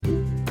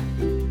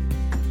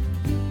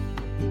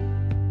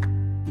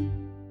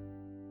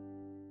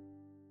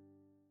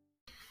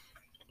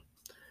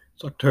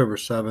It's October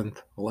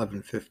 7th,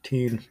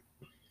 11:15.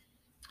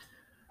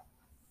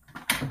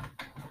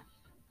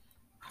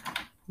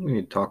 We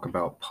need to talk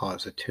about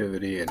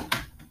positivity and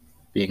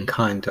being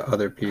kind to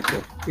other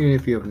people, even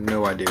if you have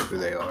no idea who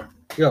they are.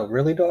 Yo,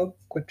 really, dog?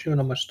 Quit chewing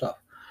on my stuff.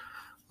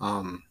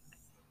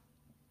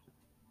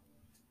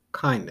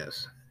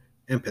 Kindness,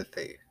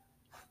 empathy,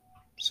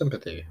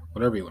 sympathy,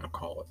 whatever you want to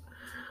call it.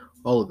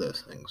 All of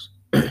those things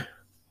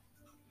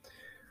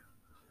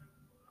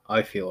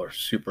I feel are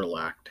super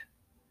lacked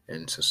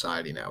in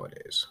society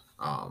nowadays.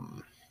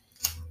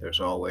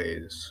 There's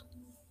always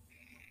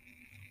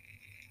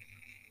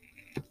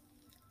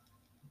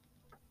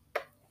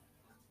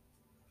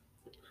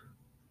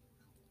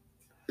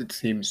it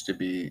seems to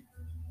be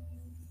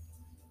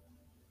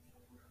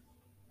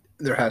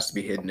there has to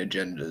be hidden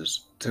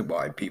agendas to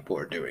why people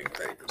are doing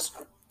things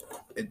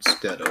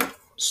instead of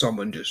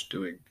someone just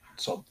doing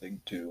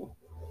something to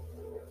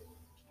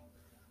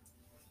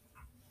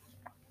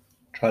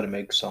try to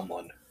make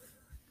someone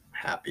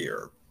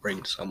happier,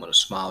 bring someone a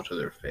smile to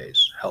their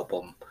face, help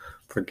them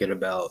forget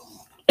about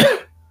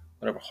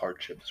whatever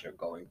hardships they're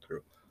going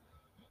through.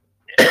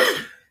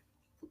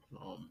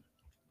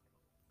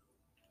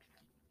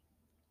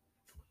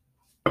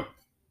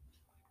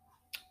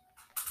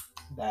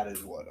 That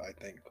is what I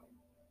think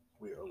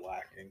we are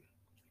lacking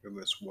in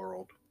this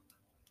world.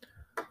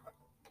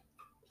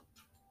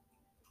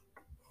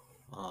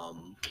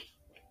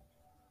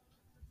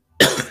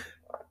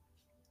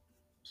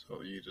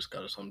 So you just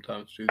gotta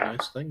sometimes do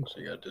nice things.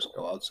 You gotta just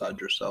go outside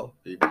yourself,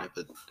 even if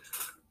it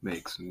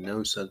makes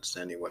no sense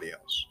to anybody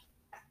else.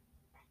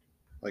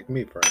 Like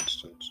me, for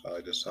instance,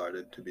 I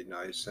decided to be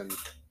nice and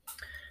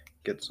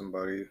get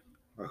somebody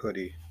a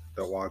hoodie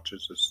that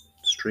watches this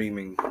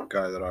streaming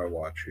guy that I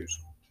watch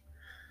who's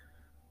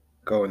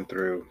going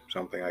through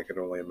something I could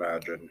only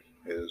imagine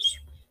is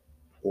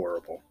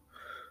horrible.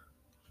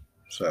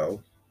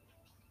 So,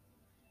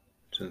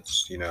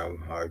 since,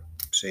 I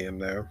see him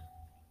there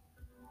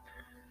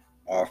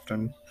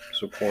often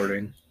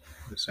supporting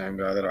the same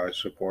guy that I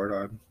support,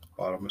 I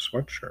bought him a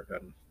sweatshirt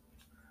and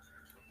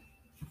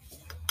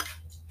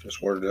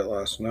just ordered it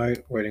last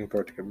night, waiting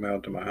for it to get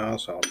mailed to my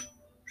house. I'll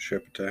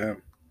ship it to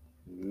him.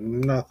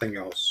 Nothing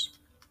else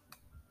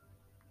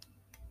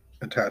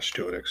attached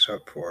to it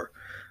except for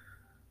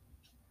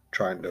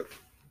trying to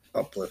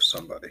uplift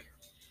somebody.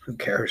 Who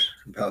cares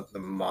about the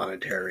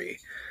monetary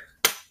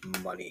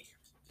money?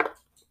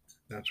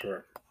 That's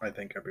where I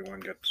think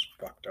everyone gets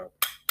fucked up.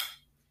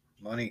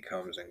 Money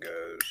comes and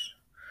goes.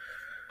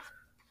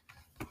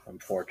 I'm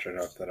fortunate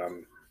enough that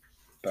I'm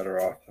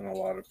better off than a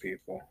lot of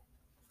people,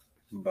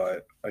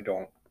 but I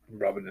don't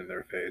rub it in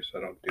their face. I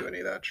don't do any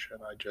of that shit.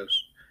 I just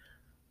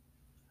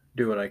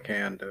do what I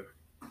can to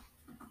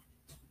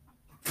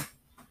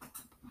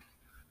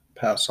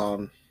pass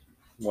on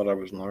what I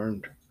was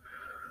learned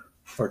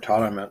or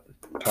taught.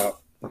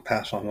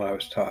 Pass on what I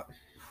was taught,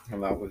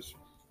 and that was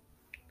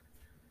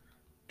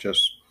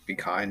just be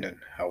kind and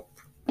help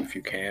if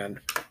you can.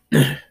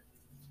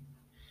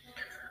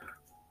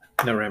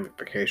 No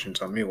ramifications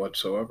on me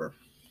whatsoever.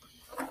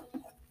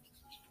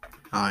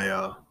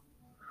 I'm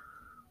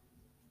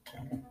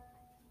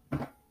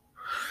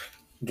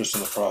just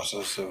in the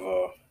process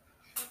of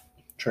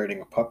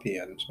trading a puppy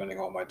and spending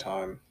all my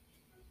time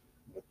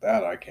with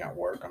that. I can't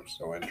work. I'm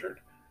so injured.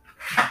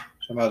 So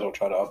I might as well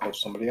try to uplift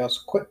somebody else.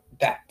 Quit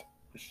that.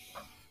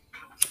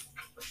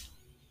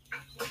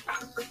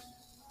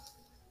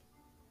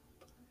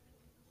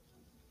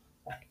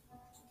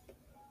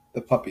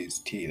 The puppy's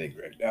teething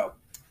right now.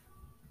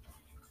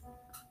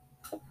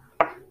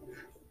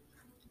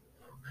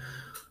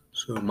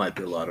 So it might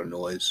be a lot of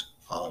noise.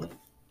 But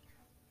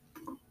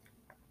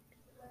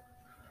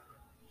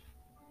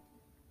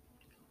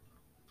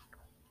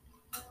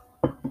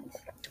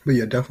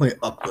yeah, definitely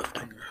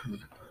uplifting.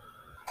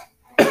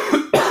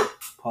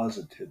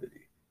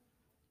 Positivity,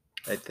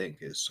 I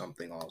think, is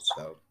something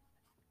also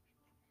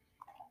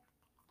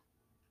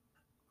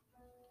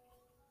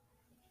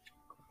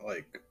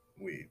like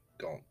we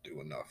don't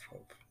do enough of.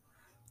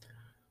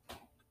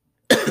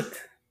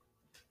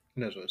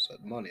 And as I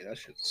said, money, that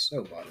shit's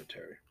so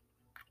monetary.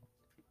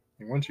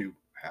 And once you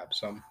have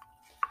some,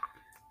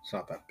 it's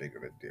not that big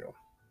of a deal.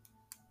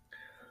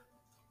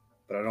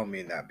 But I don't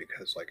mean that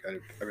because like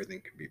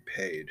everything can be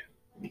paid.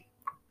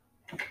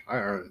 I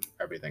earn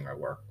everything I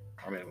work.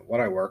 I mean, what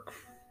I work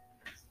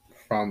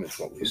from is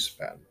what we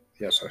spend.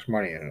 Yes, there's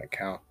money in an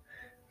account.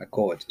 I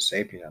call it a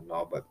safety net and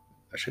all, but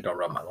that shit don't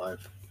run my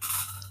life.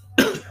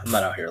 I'm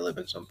not out here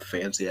living some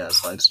fancy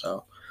ass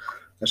lifestyle.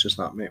 That's just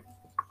not me.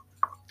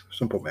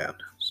 Simple man,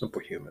 simple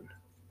human.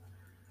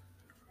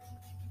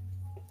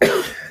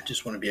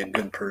 Just want to be a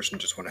good person.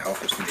 Just want to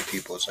help as many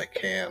people as I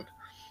can.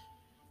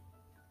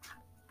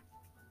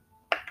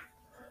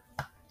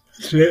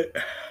 That's it.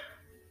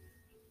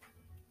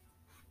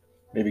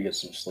 Maybe get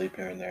some sleep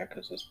here and there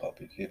because this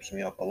puppy keeps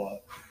me up a lot.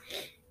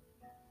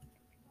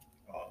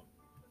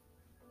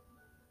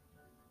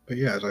 But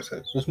yeah, as I said,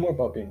 it's just more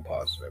about being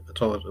positive.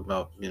 It's always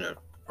about,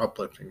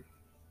 uplifting,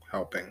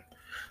 helping,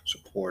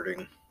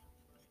 supporting.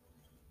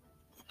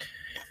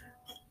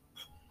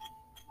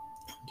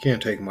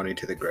 can't take money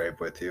to the grave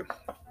with you.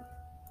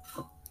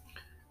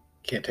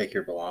 Can't take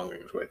your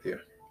belongings with you.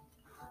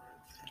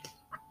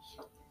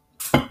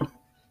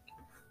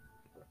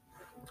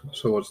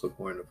 So what's the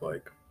point of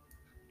like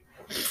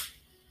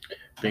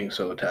being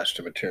so attached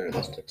to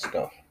materialistic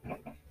stuff?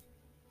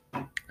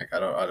 Like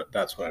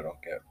that's what I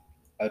don't get.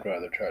 I'd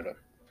rather try to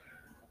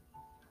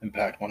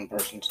impact one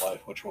person's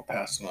life, which will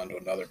pass on to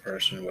another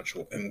person, which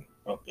will end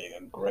up being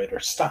a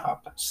greater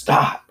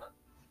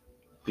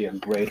be a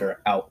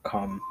greater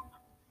outcome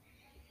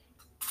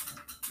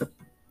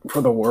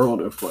for the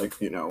world if, like,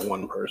 you know,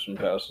 one person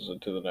passes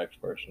it to the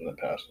next person, that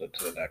passes it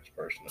to the next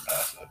person, that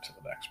passes it to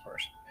the next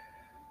person.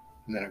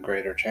 And then a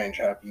greater change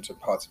happens and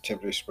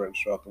positivity spreads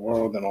throughout the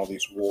world, and all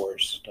these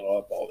wars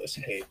stop, all this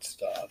hate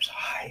stops,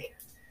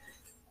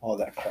 all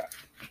that crap.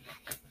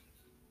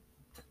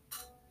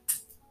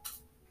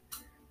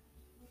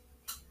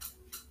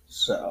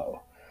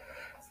 So,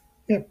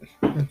 yep,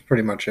 that's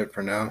pretty much it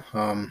for now.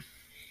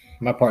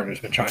 My partner's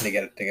been trying to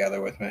get it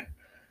together with me.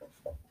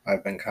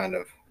 I've been kind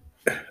of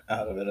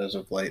out of it as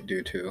of late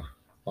due to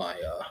my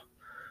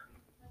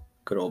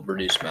good old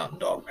Bernese Mountain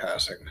Dog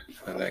passing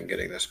and then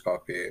getting this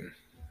puppy. And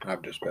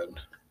I've just been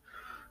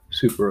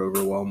super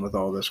overwhelmed with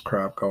all this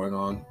crap going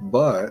on.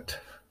 But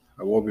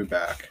I will be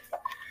back.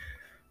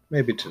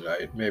 Maybe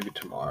tonight, maybe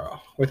tomorrow.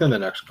 Within the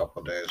next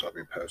couple of days, I'll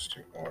be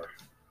posting more.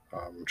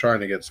 I'm trying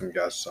to get some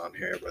guests on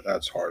here, but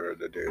that's harder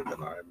to do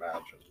than I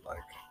imagined.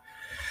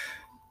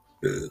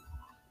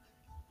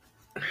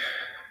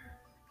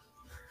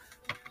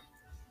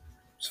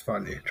 It's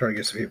funny. Trying to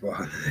get some people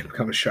on, they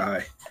become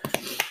shy.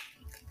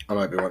 I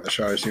might be one of the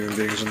shyest human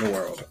beings in the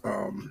world.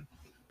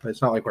 But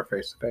it's not like we're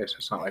face to face.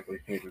 It's not like we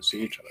can even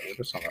see each other.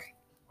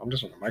 I'm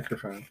just on a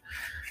microphone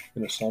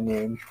in a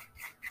sunroom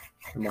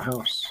in my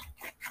house.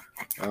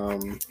 A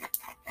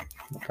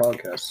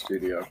podcast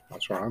studio.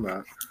 That's where I'm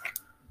at.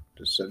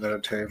 Just sitting at a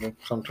table.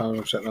 Sometimes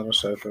I'm sitting on a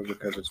sofa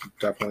because it's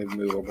definitely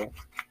movable.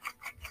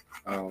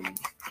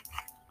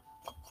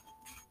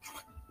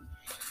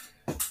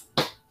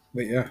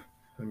 But yeah,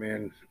 I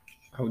mean,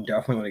 I would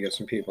definitely want to get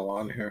some people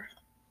on here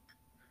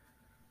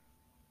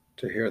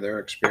to hear their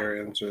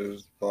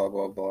experiences, blah,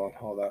 blah, blah,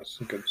 all that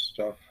good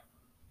stuff.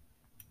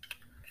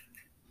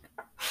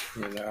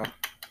 You know,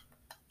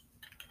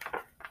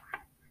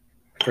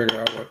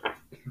 figure out what,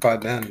 by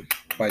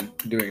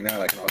doing that,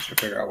 I can also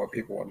figure out what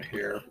people want to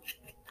hear.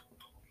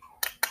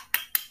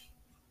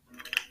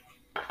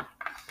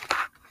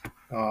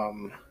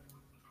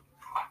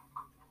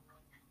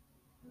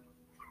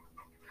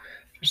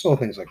 Just little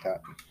things like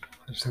that.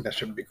 I just think that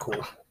should be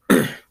cool.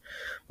 But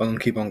I'm going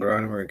to keep on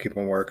grinding. We're going to keep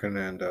on working,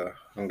 and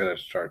I'm going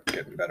to start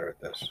getting better at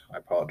this. I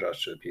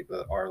apologize to the people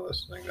that are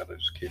listening that I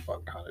just keep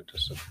on kind of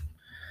just...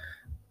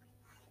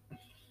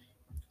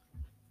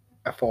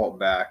 I fall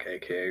back,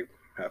 aka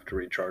have to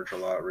recharge a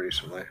lot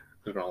recently.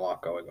 There's been a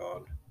lot going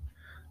on.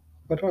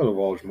 But I'll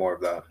divulge more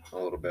of that a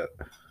little bit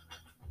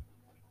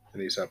in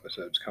these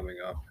episodes coming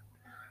up.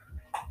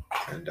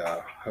 And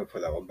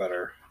hopefully that will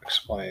better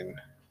explain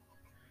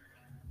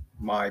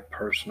my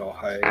personal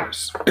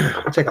hiatus.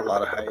 I take a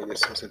lot of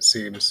hiatuses, it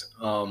seems.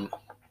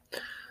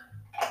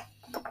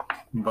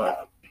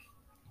 But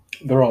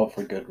they're all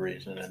for good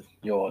reason, and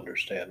you'll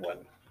understand when,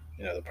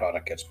 you know, the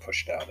product gets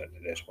pushed out and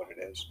it is what it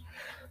is.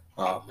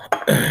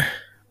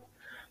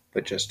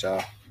 But just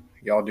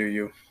y'all do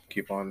you.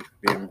 Keep on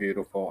being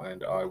beautiful,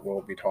 and I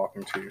will be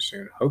talking to you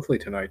soon. Hopefully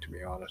tonight, to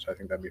be honest. I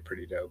think that'd be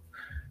pretty dope.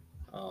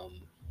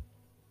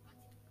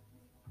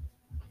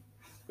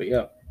 But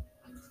yeah,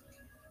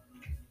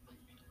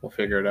 we'll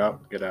figure it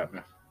out. Get at me.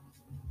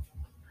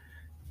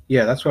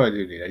 Yeah, that's what I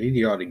do need. I need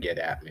y'all to get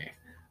at me.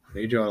 I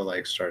need y'all to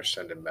like start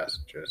sending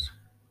messages.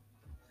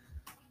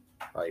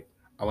 Like,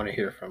 I want to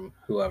hear from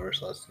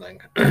whoever's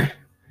listening.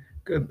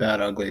 Good, bad,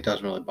 ugly. It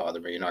doesn't really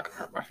bother me. You're not gonna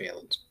hurt my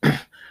feelings.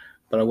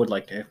 But I would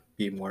like to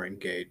be more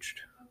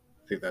engaged.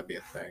 I think that'd be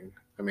a thing.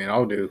 I mean,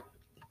 I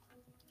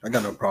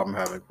got no problem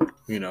having,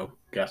 you know,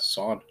 guests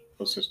on.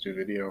 Let's just do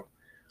video.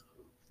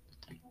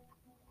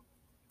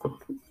 Do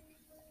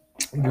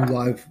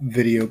live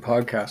video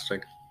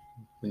podcasting.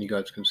 And you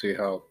guys can see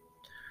how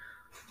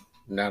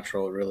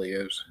natural it really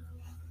is.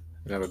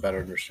 And have a better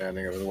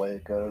understanding of the way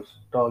it goes.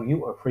 Dog,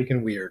 you are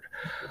freaking weird.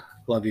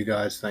 Love you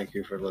guys. Thank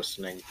you for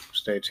listening.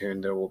 Stay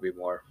tuned. There will be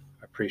more.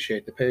 I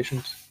appreciate the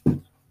patience.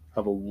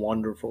 Have a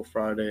wonderful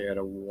Friday and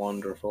a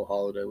wonderful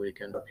holiday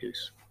weekend.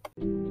 Peace.